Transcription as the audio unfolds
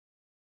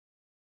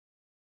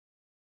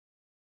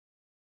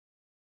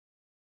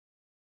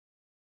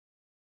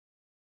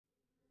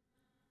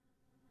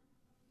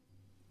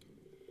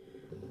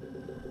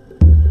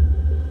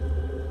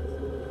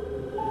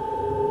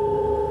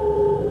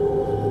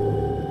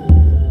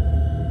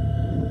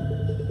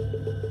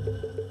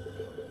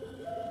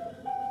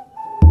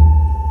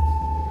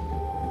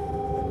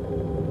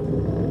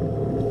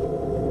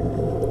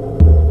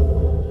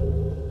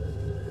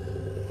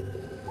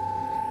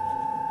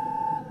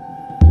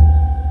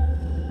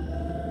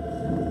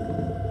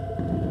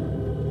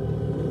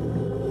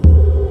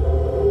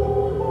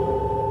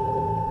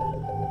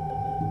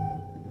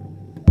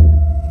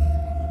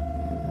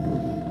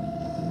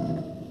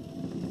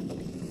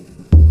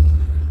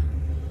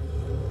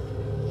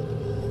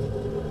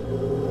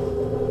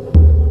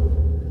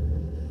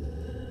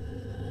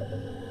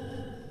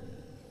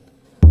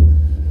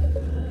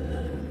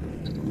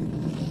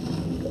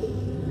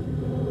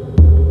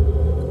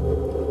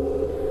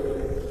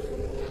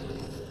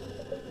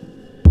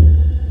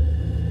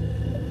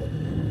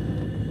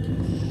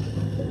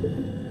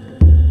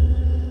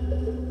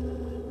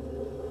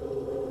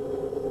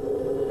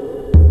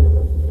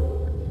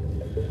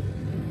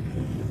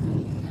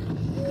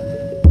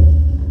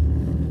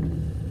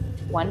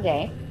one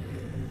day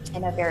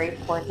in a very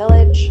poor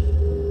village,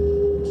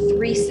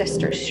 three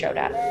sisters showed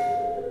up,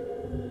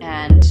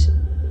 and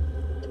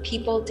the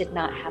people did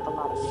not have a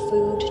lot of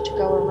food to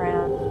go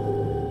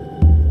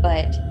around,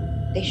 but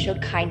they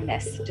showed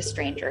kindness to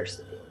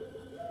strangers.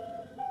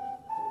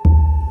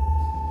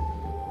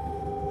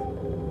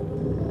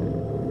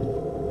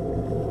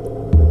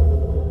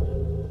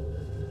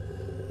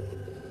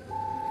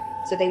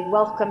 So they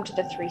welcomed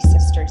the three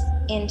sisters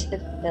into the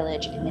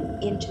village and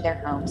then into their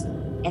homes,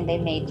 and they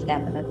made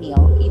them a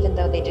meal, even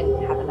though they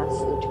didn't have enough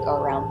food to go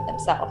around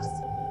themselves.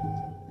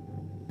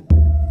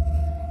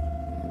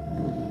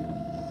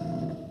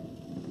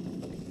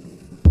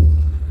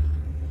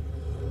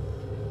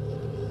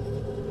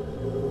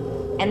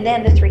 And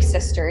then the three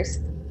sisters,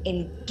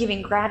 in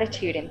giving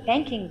gratitude and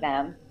thanking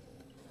them,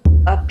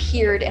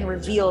 appeared and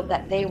revealed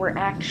that they were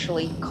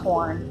actually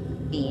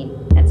corn,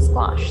 bean, and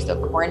squash.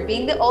 So corn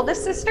being the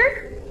oldest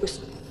sister, who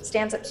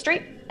stands up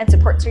straight and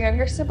supports her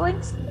younger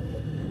siblings.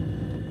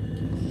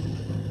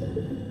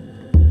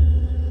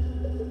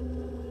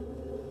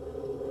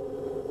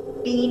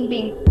 Bean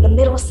being the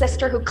middle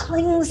sister who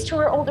clings to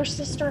her older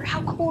sister.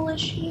 How cool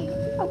is she?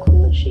 How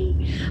cool is she?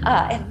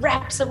 And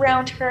wraps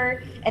around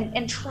her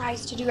and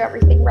tries to do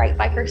everything right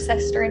by her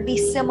sister and be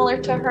similar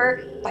to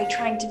her by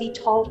trying to be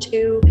tall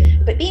too,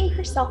 but being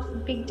herself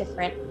and being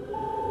different.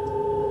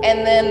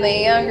 And then the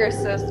younger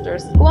sister,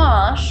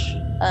 Squash,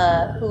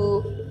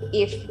 who,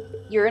 if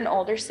you're an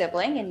older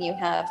sibling and you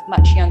have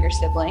much younger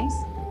siblings,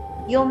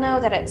 you'll know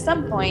that at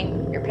some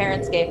point your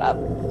parents gave up.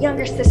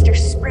 Younger sister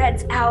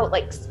spreads out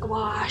like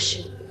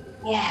Squash.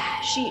 And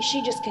yeah,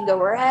 she just can go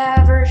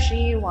wherever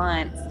she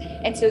wants.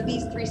 And so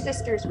these three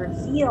sisters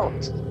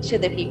revealed to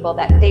the people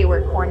that they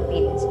were corn,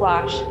 bean, and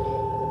squash,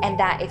 and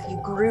that if you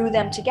grew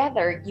them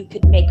together, you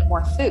could make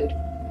more food.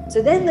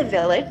 So then the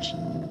village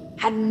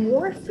had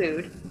more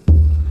food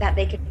that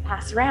they could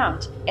pass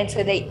around. And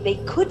so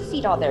they could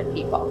feed all their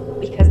people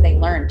because they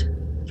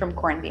learned from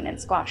corn, bean, and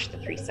squash, the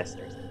three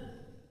sisters.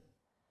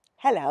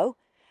 Hello,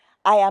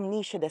 I am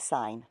Nisha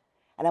Desai,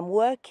 and I'm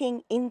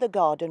working in the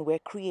garden we're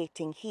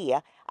creating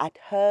here at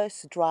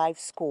Hurst Drive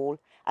School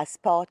as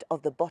part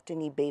of the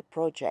Botany Bay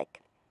project.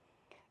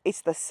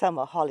 It's the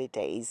summer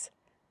holidays,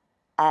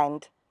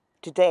 and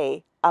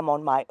today I'm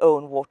on my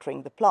own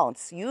watering the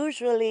plants.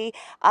 Usually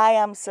I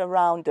am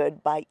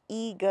surrounded by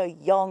eager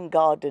young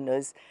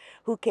gardeners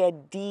who care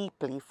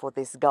deeply for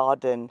this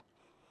garden.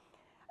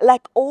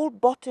 Like all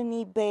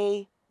Botany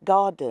Bay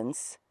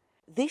gardens,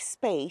 this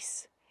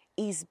space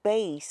is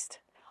based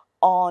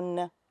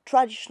on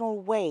traditional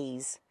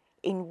ways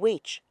in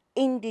which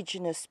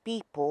Indigenous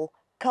people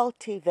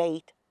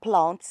cultivate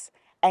plants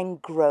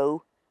and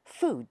grow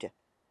food.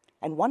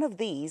 And one of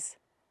these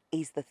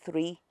is the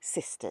Three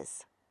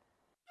Sisters.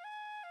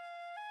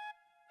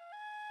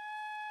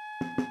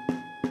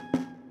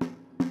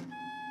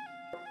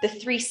 The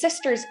Three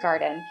Sisters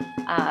garden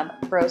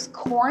grows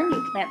corn.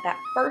 You plant that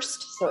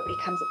first so it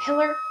becomes a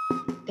pillar.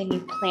 Then you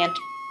plant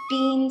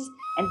beans,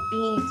 and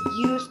beans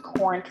use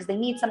corn because they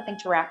need something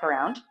to wrap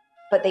around,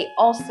 but they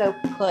also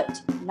put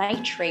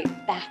nitrate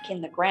back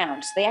in the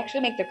ground. So they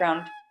actually make the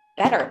ground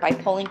better by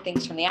pulling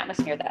things from the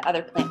atmosphere that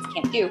other plants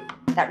can't do.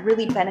 That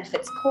really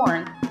benefits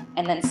corn.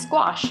 And then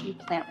squash you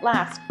plant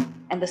last.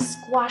 And the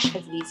squash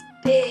has these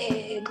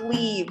big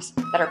leaves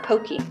that are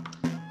pokey,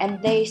 and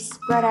they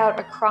spread out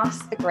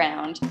across the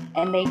ground,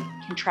 and they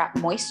can trap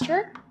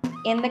moisture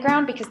in the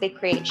ground because they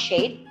create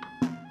shade.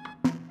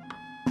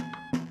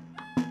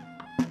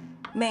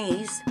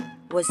 Maize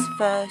was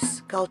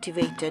first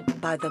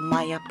cultivated by the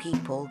Maya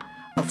people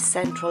of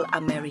Central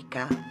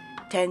America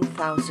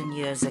 10,000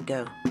 years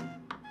ago.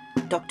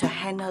 Dr.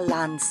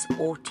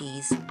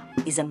 Llanes-Ortiz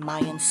is a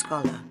Mayan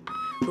scholar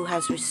who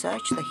has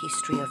researched the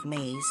history of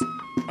maize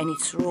and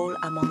its role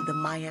among the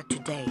Maya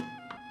today.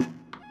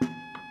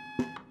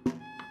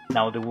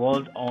 Now, the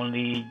world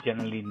only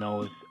generally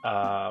knows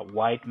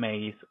white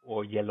maize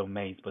or yellow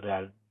maize, but there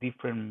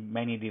are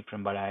many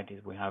different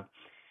varieties. We have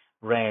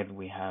red,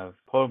 we have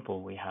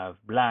purple, we have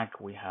black,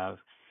 we have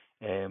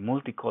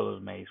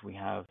multicolored maize, we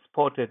have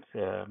spotted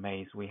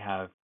maize, we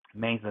have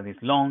maize that is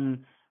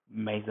long,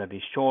 maize that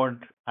is short,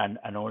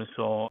 and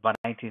also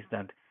varieties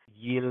that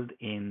yield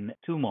in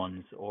 2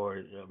 months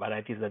or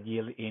varieties that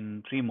yield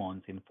in 3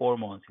 months, in 4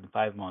 months, in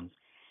 5 months.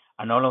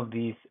 And all of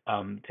these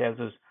tells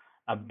us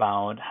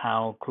about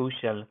how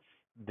crucial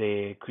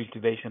the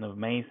cultivation of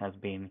maize has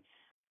been.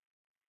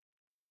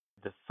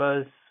 The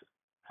first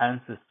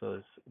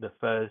ancestors, the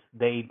first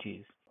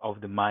deities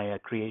of the Maya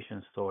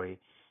creation story,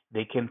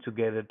 they came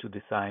together to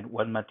decide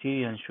what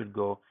material should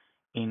go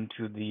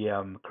into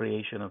the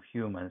creation of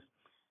humans.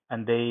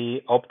 And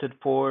they opted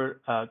for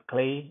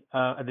clay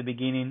at the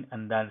beginning,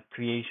 and that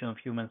creation of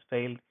humans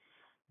failed.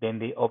 Then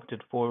they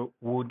opted for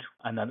wood,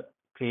 and that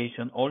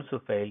creation also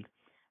failed.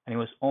 And it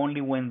was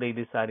only when they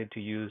decided to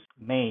use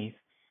maize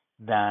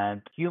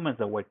that humans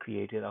that were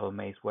created out of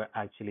maize were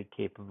actually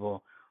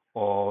capable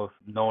of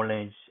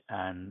knowledge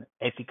and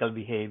ethical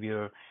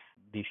behavior.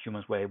 These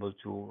humans were able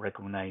to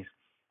recognize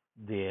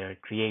their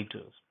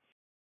creators.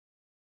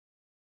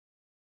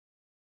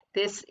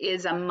 This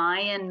is a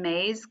Mayan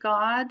maize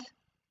god.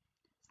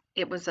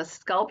 It was a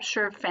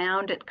sculpture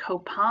found at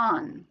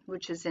Copan,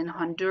 which is in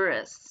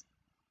Honduras,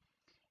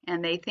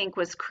 and they think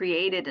was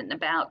created in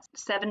about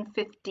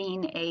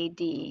 715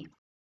 AD.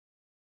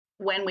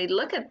 When we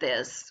look at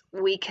this,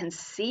 we can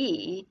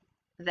see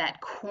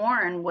that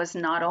corn was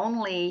not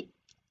only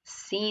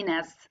seen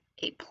as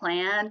a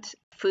plant,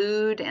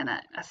 food, and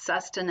a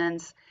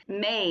sustenance.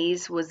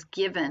 Maize was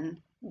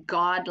given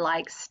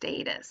godlike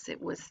status.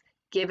 It was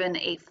given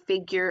a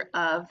figure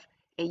of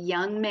a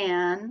young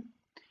man,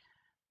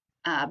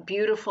 a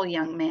beautiful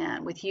young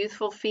man with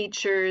youthful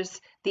features,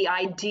 the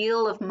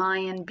ideal of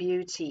Mayan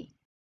beauty.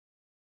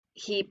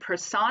 He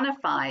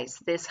personifies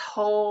this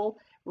whole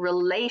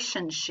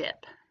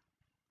relationship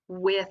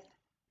with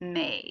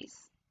maize.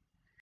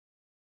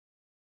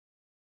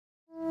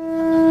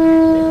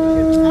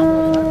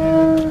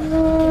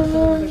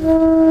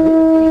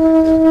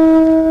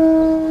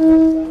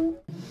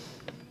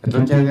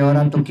 Entonces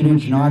ahora tu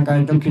quieres no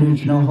acá tu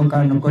quieres no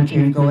acá no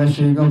coche go es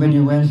go veni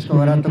west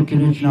ahora tu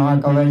quieres no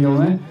acá ve yo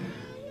me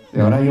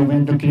ahora yo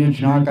me tu quieres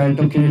no acá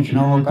tu quieres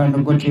no acá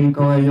no coche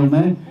go yo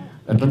me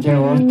entonces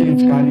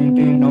Ortiz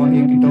caliente no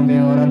y que tú ve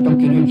ahora tu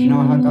quieres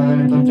no acá ve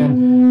entonces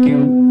que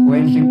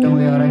buen si tú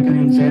ve ahora que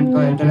el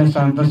centro este le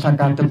santo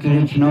saca tu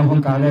quieres no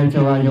acá le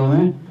yo yo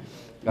me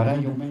ahora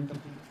yo me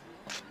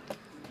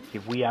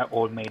If we are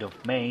all made of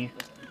maize,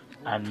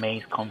 and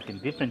maize comes in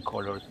different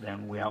colors,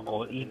 then we are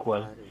all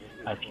equal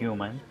as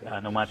humans,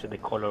 no matter the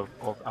color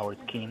of our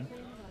skin.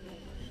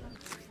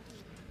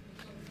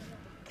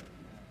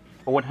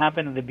 But what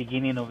happened at the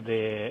beginning of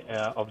the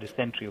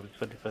century, of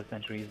the 21st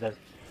century, is that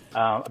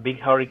a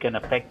big hurricane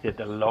affected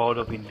a lot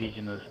of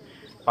indigenous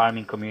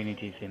farming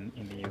communities in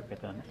the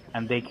Yucatan,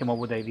 and they came up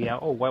with the idea,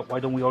 oh, why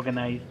don't we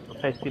organize a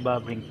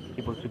festival, bring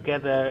people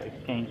together,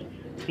 exchange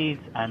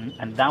seeds,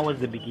 and that was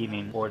the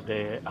beginning for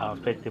the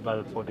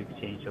festival for the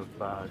exchange of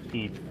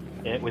seeds.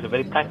 It was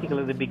very practical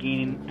at the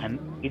beginning, and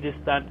it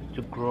started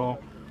to grow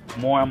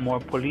more and more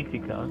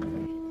political,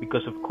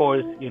 because of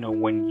course,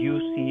 when you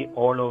see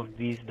all of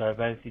this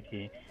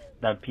diversity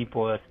that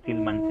people are still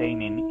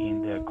maintaining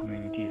in their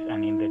communities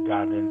and in their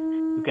gardens,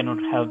 you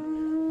cannot help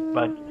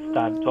but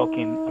start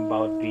talking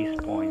about these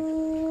points.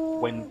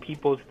 When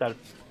people start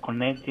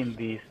connecting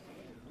these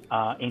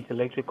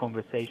intellectual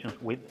conversations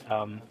with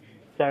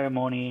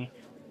ceremony,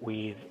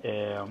 with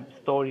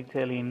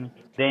storytelling,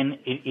 then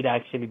it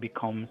actually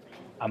becomes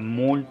a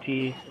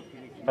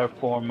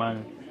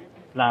multi-performance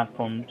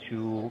platform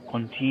to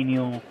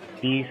continue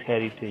this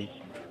heritage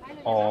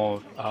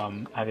of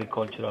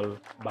agricultural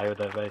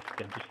biodiversity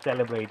and to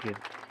celebrate it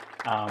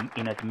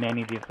in as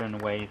many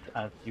different ways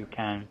as you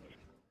can.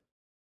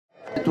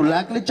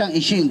 Tulakle chang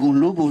ishin gun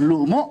lubu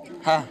lumo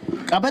ha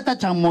kabeta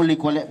chang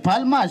molikole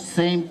palma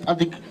same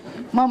adik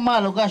mama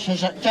loga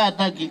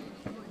chata ki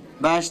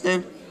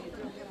baste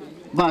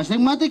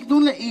matik tu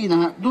le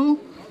ina tu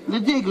le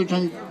digo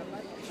chang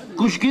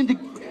kushkin di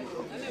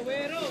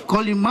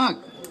kolimak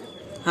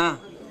ha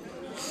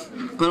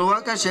pero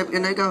waka shep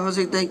kenai ka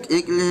hosik tank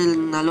ek le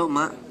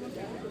naloma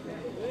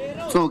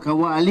so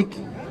kawalik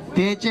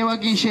teche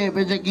wakin shep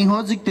e jakin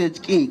hosik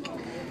tech kik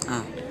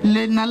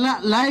le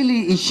nala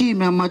laili ishi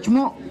me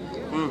machmo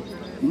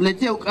le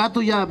teu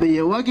katu ya be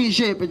yo wakin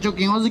shepe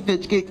chokin hozik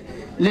techke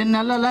le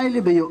nala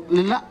laili be yo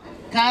le la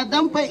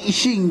kadam pe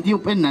ishi diu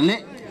pe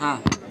nale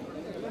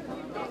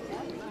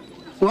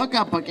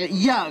waka pake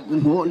ya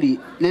gumoli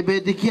le be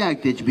dikia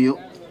tech be yo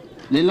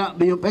le la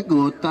be yo pe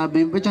gota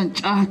be pe chan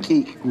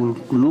chaki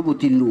kulubu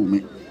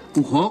tilume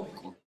uhok.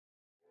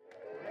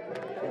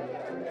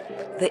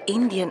 The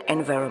Indian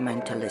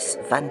environmentalist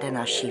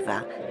Vandana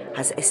Shiva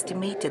has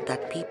estimated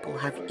that people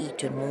have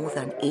eaten more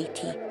than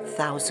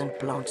 80,000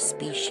 plant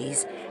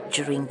species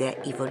during their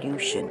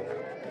evolution,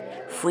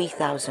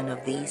 3,000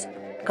 of these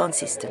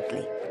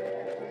consistently.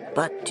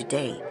 But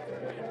today,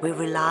 we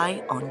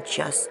rely on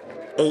just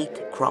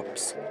 8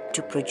 crops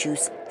to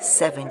produce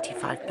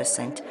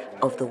 75%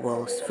 of the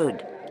world's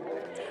food.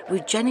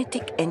 With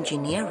genetic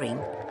engineering,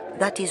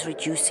 that is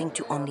reducing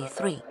to only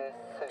 3: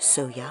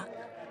 soya,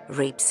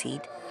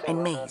 rapeseed,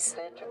 and maize.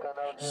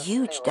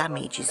 Huge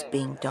damage is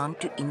being done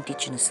to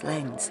indigenous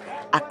lands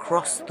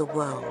across the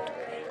world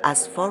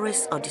as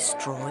forests are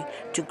destroyed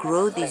to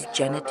grow these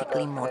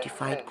genetically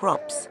modified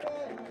crops.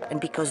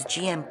 And because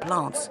GM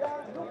plants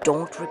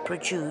don't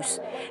reproduce,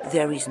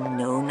 there is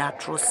no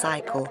natural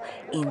cycle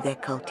in their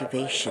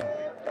cultivation.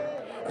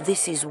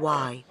 This is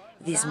why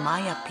these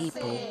Maya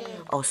people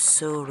are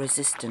so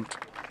resistant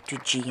to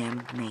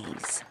GM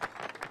maize.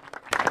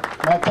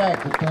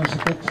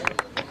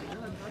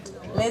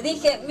 Le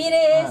dije,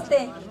 mire es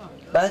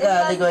más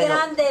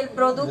grande el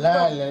producto,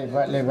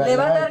 le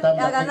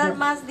va a ganar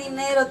más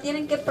dinero,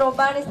 tienen que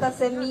probar estas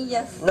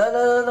semillas.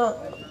 No,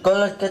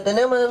 con los que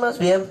tenemos es más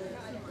bien.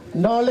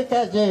 No le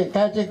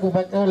calle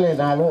cubacole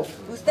nalo.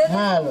 Ustedes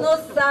no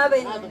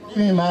saben,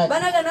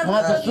 van a ganar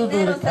mucho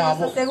dinero, se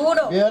los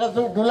aseguro. Y ahora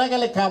tú la que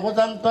le cabo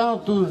tanto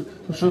tú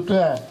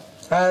sutua.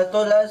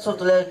 Todo eso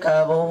le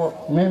cabo.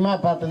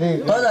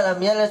 Toda la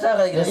miel está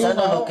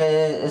regresando lo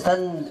que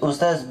están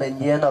ustedes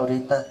vendiendo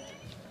ahorita.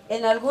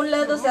 En algún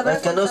lado se habrá Es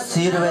que no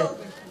sirve. contaminado.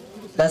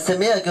 La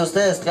semilla que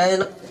ustedes traen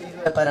no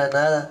sirve para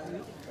nada.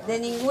 De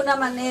ninguna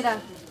manera.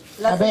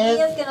 Las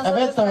semillas que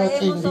nosotros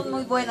traemos son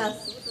muy buenas.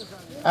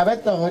 A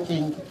ver,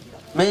 Tojotín,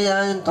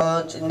 Mira,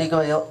 entonces,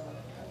 digo yo.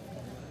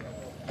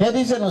 ¿qué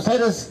dicen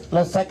ustedes?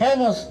 ¿Los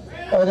sacamos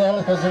o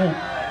dejamos consumir?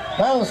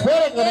 Vamos,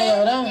 fuera con ella,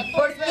 ¿verdad?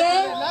 ¿Por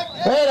qué?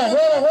 Fuera,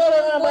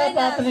 mamá,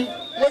 Buenas. Patri.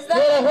 Les dan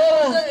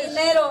mucho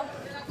dinero.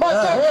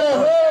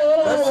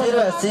 No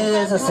sirve así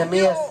esas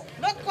semillas.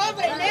 No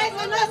cobren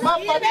eso, no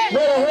sirve.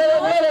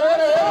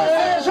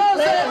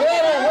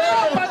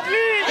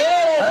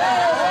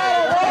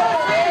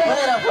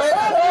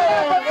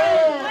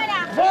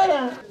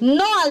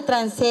 No al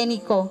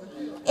transgénico.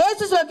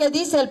 Eso es lo que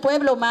dice el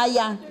pueblo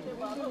maya.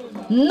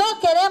 No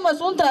queremos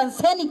un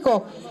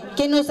transgénico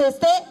que nos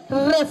esté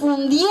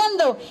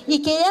refundiendo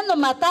y queriendo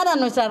matar a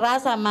nuestra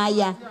raza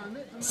maya.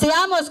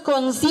 Seamos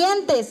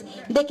conscientes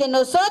de que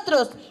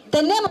nosotros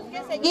tenemos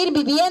que seguir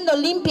viviendo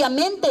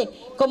limpiamente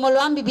como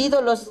lo han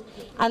vivido los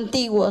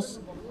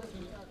antiguos.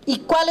 ¿Y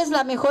cuál es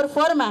la mejor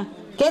forma?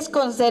 Que es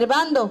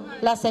conservando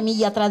la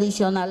semilla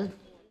tradicional.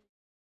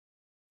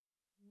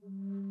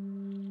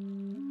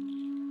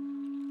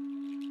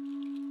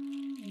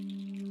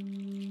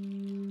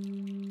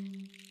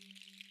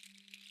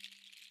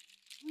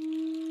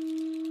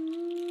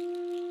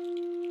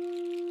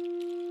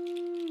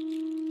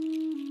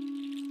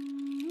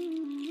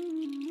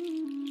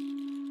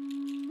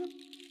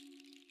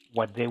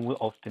 What they will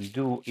often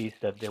do is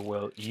that they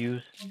will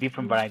use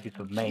different varieties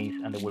of maize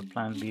and they will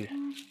plant these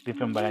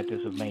different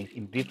varieties of maize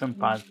in different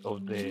parts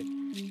of the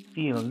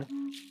field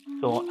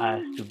so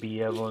as to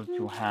be able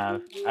to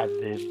have at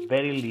the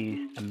very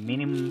least a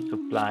minimum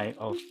supply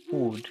of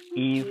food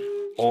if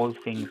all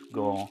things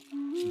go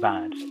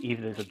bad. If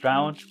there's a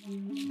drought,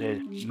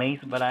 there's maize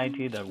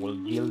variety that will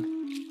yield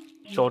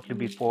shortly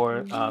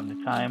before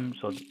the time,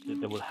 so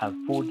they will have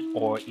food.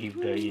 Or if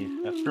there is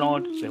a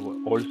flood, there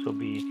will also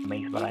be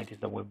maize varieties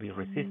that will be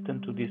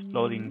resistant to this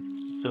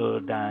flooding, so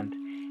that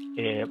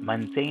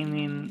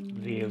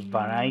maintaining the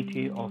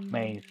variety of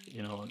maize,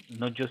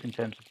 not just in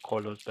terms of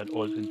colors, but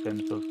also in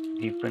terms of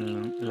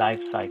different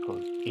life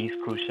cycles, is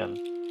crucial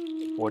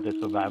for the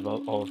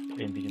survival of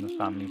indigenous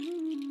families.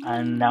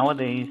 And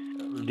nowadays,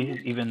 this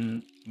is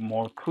even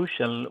more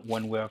crucial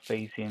when we are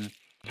facing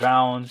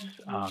droughts,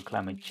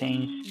 climate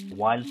change,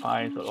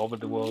 wildfires all over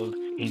the world.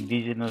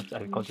 Indigenous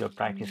agricultural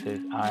practices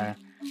are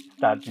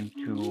starting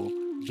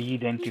to be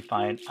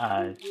identified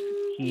as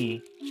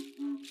key.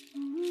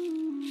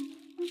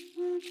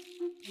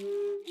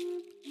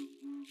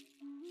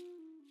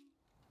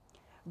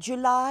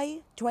 July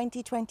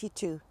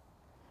 2022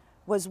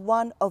 was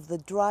one of the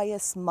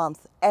driest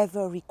months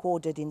ever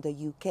recorded in the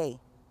UK.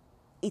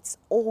 It's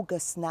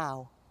August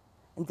now,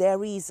 and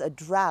there is a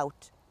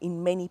drought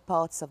in many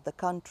parts of the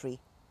country.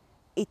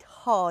 It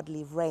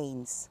hardly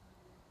rains.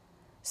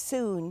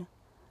 Soon,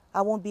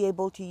 I won't be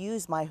able to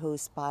use my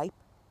hose pipe,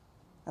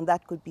 and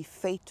that could be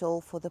fatal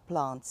for the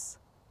plants.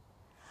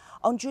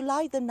 On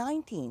July the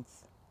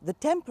 19th, the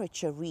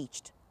temperature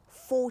reached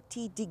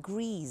 40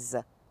 degrees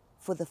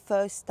for the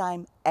first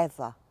time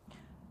ever.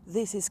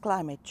 This is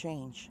climate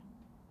change,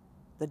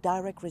 the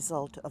direct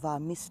result of our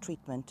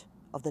mistreatment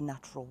of the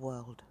natural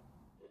world.